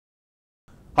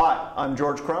Hi, I'm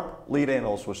George Crump, lead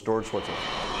analyst with Storage Switzerland.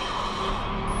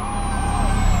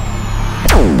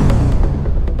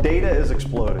 Data is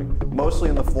exploding, mostly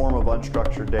in the form of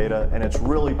unstructured data, and it's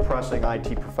really pressing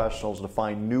IT professionals to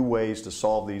find new ways to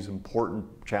solve these important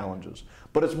challenges.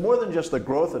 But it's more than just the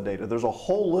growth of data. There's a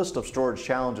whole list of storage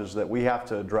challenges that we have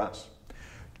to address.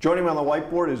 Joining me on the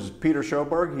whiteboard is Peter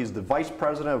Sjoberg. He's the Vice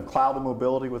President of Cloud and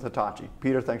Mobility with Hitachi.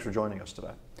 Peter, thanks for joining us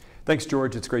today. Thanks,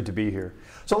 George. It's great to be here.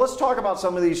 So let's talk about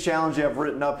some of these challenges you have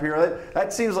written up here.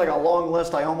 That seems like a long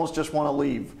list. I almost just want to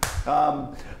leave.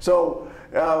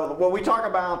 When we talk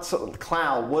about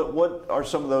cloud, what are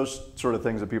some of those sort of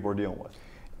things that people are dealing with?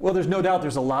 Well, there's no doubt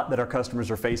there's a lot that our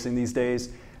customers are facing these days.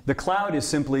 The cloud is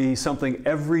simply something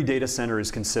every data center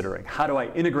is considering. How do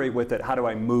I integrate with it? How do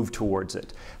I move towards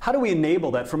it? How do we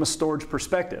enable that from a storage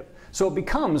perspective? So it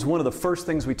becomes one of the first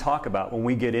things we talk about when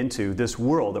we get into this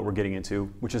world that we're getting into,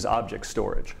 which is object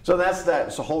storage. So that's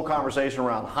a whole conversation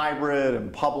around hybrid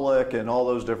and public and all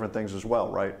those different things as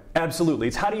well, right? Absolutely.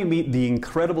 It's how do you meet the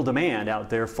incredible demand out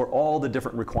there for all the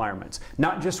different requirements?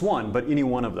 Not just one, but any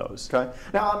one of those. Okay.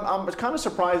 Now, I'm kind of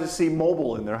surprised to see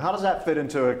mobile in there. How does that fit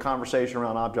into a conversation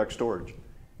around object storage?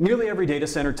 Nearly every data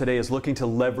center today is looking to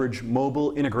leverage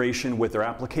mobile integration with their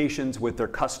applications, with their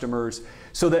customers,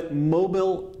 so that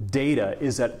mobile data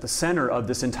is at the center of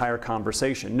this entire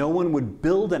conversation. No one would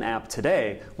build an app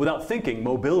today without thinking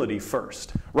mobility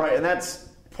first. Right, and that's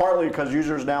partly because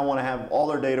users now want to have all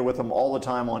their data with them all the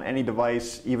time on any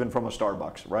device, even from a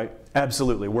Starbucks, right?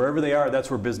 Absolutely. Wherever they are, that's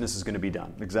where business is going to be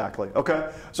done. Exactly. Okay.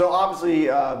 So obviously,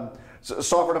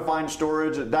 software-defined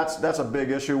storage, that's a big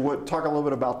issue. Talk a little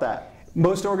bit about that.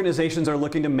 Most organizations are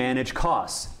looking to manage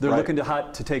costs. They're looking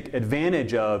to take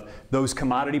advantage of those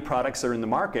commodity products that are in the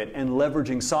market and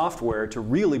leveraging software to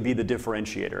really be the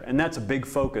differentiator. And that's a big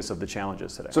focus of the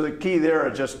challenges today. So the key there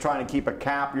is just trying to keep a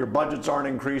cap. Your budgets aren't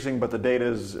increasing, but the data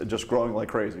is just growing like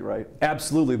crazy, right?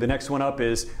 Absolutely. The next one up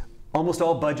is almost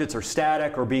all budgets are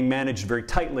static or being managed very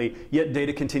tightly, yet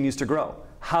data continues to grow.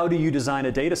 How do you design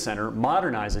a data center,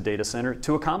 modernize a data center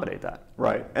to accommodate that?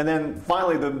 Right. And then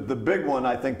finally, the big one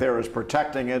I think there is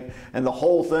protecting it and the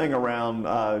whole thing around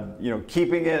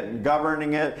keeping it and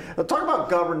governing it. Talk about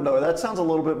govern though. That sounds a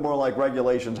little bit more like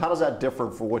regulations. How does that differ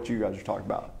from what you guys are talking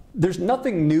about? There's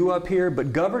nothing new up here,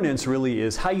 but governance really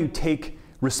is how you take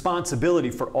responsibility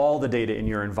for all the data in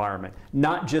your environment,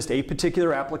 not just a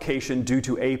particular application due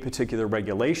to a particular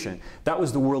regulation. That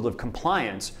was the world of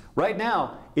compliance. Right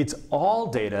now, it's all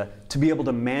data to be able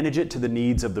to manage it to the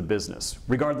needs of the business,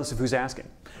 regardless of who's asking.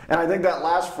 And I think that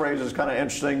last phrase is kind of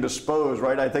interesting, dispose,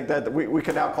 right? I think that we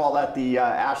can now call that the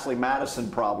Ashley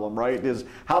Madison problem, right? Is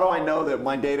how do I know that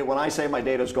my data, when I say my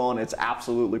data is gone, it's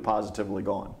absolutely positively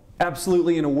gone?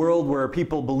 Absolutely. In a world where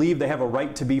people believe they have a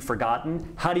right to be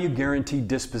forgotten, how do you guarantee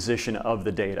disposition of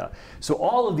the data? So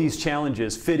all of these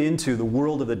challenges fit into the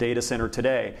world of the data center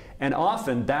today, and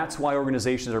often that's why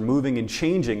organizations are moving and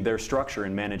changing their structure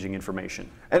in managing information.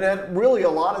 And then really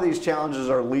a lot of these challenges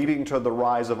are leading to the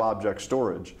rise of object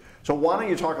storage. So why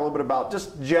don't you talk a little bit about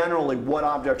just generally what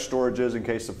object storage is in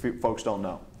case the folks don't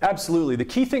know? Absolutely. The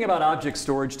key thing about object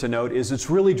storage to note is it's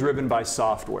really driven by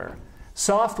software.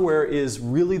 Software is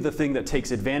really the thing that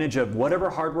takes advantage of whatever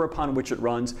hardware upon which it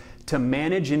runs to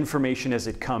manage information as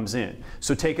it comes in.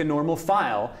 So take a normal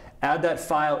file, add that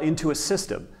file into a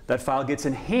system. That file gets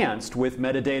enhanced with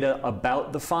metadata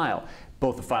about the file,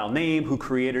 both the file name, who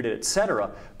created it, etc.,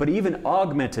 but even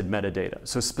augmented metadata,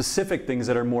 so specific things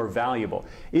that are more valuable.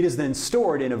 It is then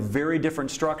stored in a very different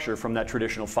structure from that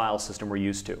traditional file system we're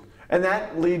used to. And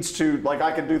that leads to, like,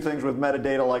 I can do things with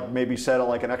metadata like maybe set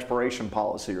like an expiration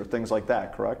policy or things like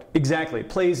that, correct? Exactly. It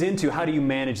plays into how do you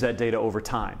manage that data over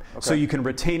time. Okay. So you can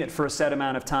retain it for a set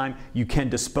amount of time. You can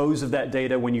dispose of that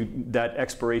data when that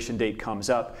expiration date comes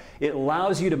up. It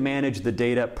allows you to manage the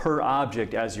data per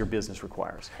object as your business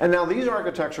requires. And now these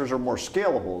architectures are more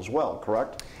scalable as well,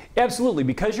 correct? Absolutely.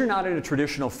 Because you're not in a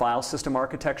traditional file system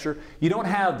architecture, you don't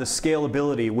have the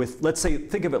scalability with, let's say,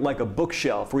 think of it like a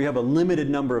bookshelf where you have a limited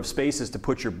number of spaces to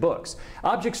put your books.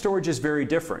 Object storage is very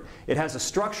different. It has a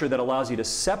structure that allows you to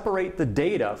separate the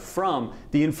data from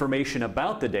the information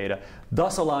about the data,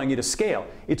 thus allowing you to scale.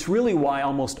 It's really why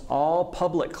almost all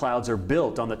public clouds are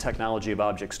built on the technology of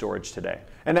object storage today.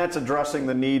 And that's addressing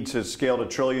the need to scale to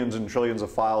trillions and trillions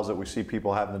of files that we see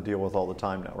people having to deal with all the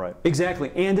time now, right?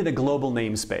 Exactly, and in a global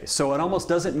namespace. So it almost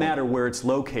doesn't matter where it's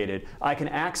located. I can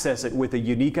access it with a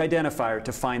unique identifier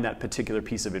to find that particular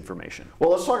piece of information.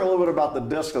 Well, let's talk a little bit about the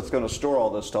disk that's going to store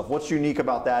all this stuff. What's unique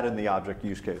about that in the object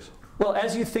use case? Well,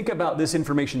 as you think about this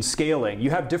information scaling,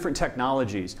 you have different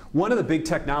technologies. One of the big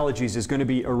technologies is going to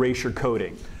be erasure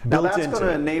coding. Now that's going to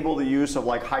enable the use of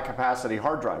like high capacity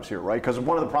hard drives here, right? Because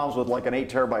one of the problems with like an 8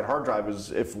 terabyte hard drive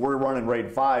is if we're running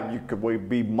RAID 5, you could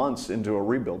be months into a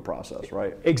rebuild process,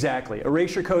 right? Exactly.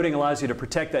 Erasure coding allows you to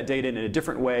protect that data in a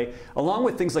different way, along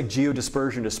with things like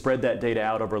geodispersion to spread that data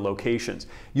out over locations.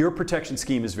 Your protection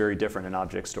scheme is very different in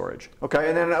object storage. Okay,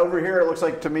 and then over here it looks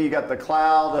like to me you got the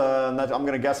cloud, and I'm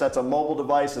going to guess that's a mobile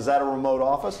device. Is that a remote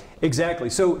office? Exactly.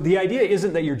 So the idea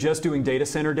isn't that you're just doing data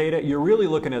center data. You're really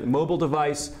looking at mobile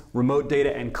device, remote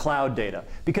data, and cloud data,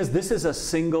 because this is a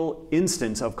single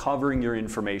instance of covering your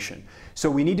information.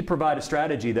 So we need to provide a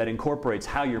strategy that incorporates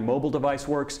how your mobile device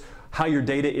works, how your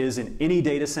data is in any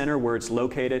data center where it's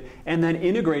located, and then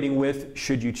integrating with,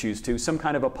 should you choose to, some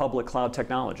kind of a public cloud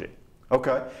technology.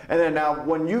 Okay, and then now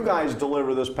when you guys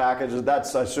deliver this package,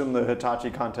 that's, I assume, the Hitachi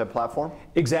Content Platform?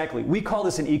 Exactly. We call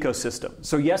this an ecosystem.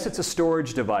 So yes, it's a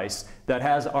storage device that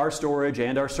has our storage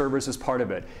and our servers as part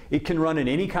of it. It can run in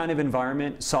any kind of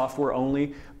environment, software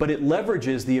only, but it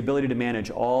leverages the ability to manage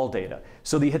all data.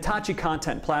 So the Hitachi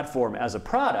Content Platform as a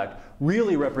product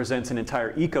really represents an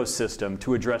entire ecosystem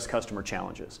to address customer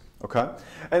challenges. Okay,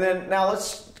 and then now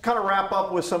let's kind of wrap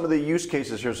up with some of the use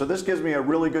cases here. So this gives me a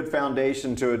really good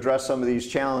foundation to address some of these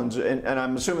challenges, and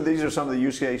I'm assuming these are some of the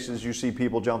use cases you see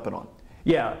people jumping on.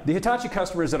 Yeah, the Hitachi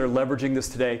customers that are leveraging this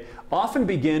today often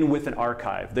begin with an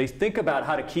archive. They think about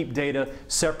how to keep data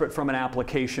separate from an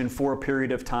application for a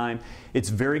period of time. It's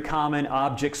very common.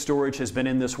 Object storage has been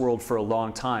in this world for a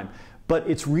long time. But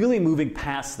it's really moving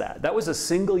past that. That was a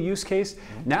single use case.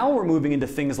 Now we're moving into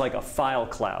things like a file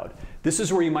cloud. This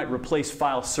is where you might replace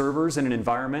file servers in an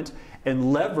environment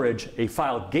and leverage a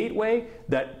file gateway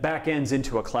that backends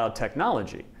into a cloud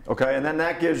technology. Okay, and then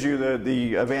that gives you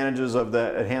the advantages of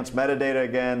the enhanced metadata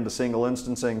again, the single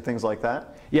instancing, things like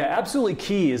that? Yeah, absolutely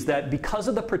key is that because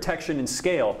of the protection and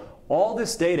scale, all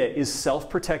this data is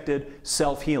self-protected,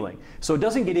 self-healing. So it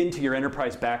doesn't get into your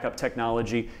enterprise backup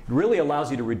technology. It really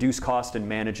allows you to reduce cost and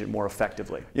manage it more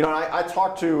effectively. You know, I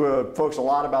talk to folks a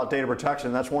lot about data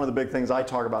protection. That's one of the big things I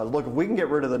talk about. Look, if we can get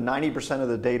rid of the 90% of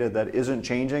the data that isn't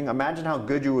changing, imagine how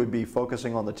good you would be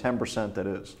focusing on the 10% that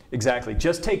is. Exactly.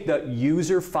 Just take the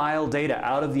user file data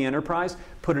out of the enterprise,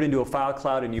 put it into a file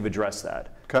cloud, and you've addressed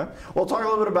that. Okay. Well, talk a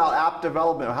little bit about app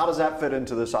development. How does that fit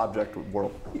into this object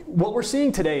world? What we're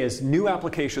seeing today is new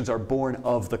applications are born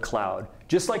of the cloud.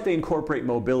 Just like they incorporate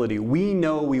mobility, we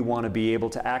know we want to be able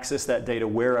to access that data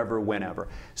wherever, whenever.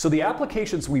 So the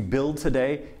applications we build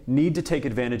today need to take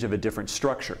advantage of a different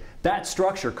structure. That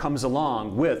structure comes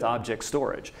along with object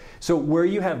storage. So where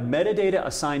you have metadata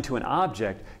assigned to an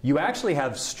object, you actually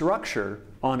have structure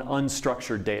on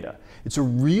unstructured data. It's a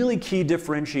really key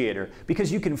differentiator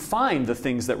because you can find the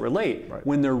things that relate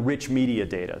when they're rich media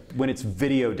data, when it's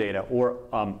video data or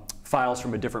files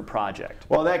from a different project.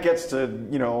 Well, that gets to,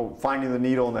 you know, finding the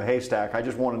needle in the haystack. I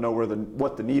just want to know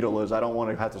what the needle is. I don't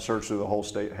want to have to search through the whole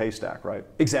haystack, right?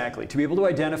 Exactly. To be able to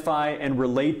identify and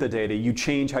relate the data, you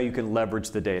change how you can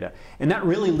leverage the data. And that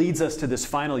really leads us to this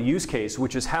final use case,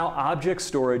 which is how object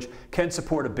storage can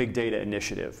support a big data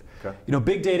initiative. Okay. You know,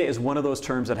 big data is one of those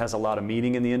terms that has a lot of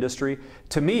meaning in the industry.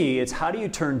 To me, it's how do you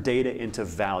turn data into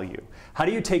value? How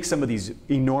do you take some of these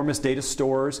enormous data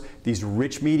stores, these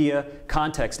rich media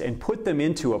context, and put them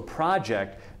into a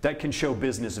project that can show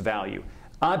business value?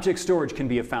 Object storage can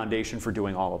be a foundation for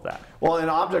doing all of that. Well, and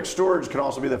object storage can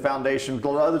also be the foundation. The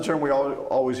other term we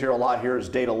always hear a lot here is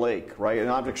data lake, right? And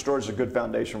object storage is a good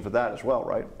foundation for that as well,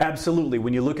 right? Absolutely.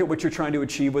 When you look at what you're trying to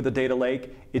achieve with a data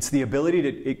lake, it's the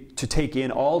ability to take in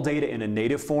all data in a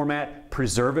native format,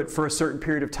 preserve it for a certain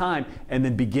period of time, and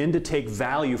then begin to take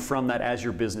value from that as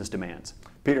your business demands.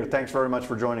 Peter, thanks very much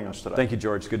for joining us today. Thank you,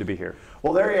 George. Good to be here.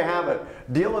 Well, there you have it.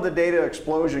 Dealing with the data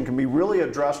explosion can be really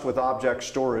addressed with object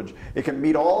storage. It can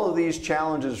meet all of these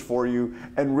challenges for you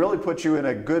and really put you in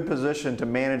a good position to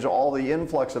manage all the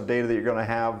influx of data that you're going to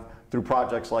have through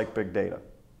projects like big data.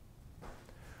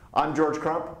 I'm George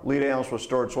Crump, lead analyst with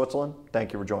Storage Switzerland.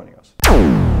 Thank you for joining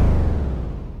us.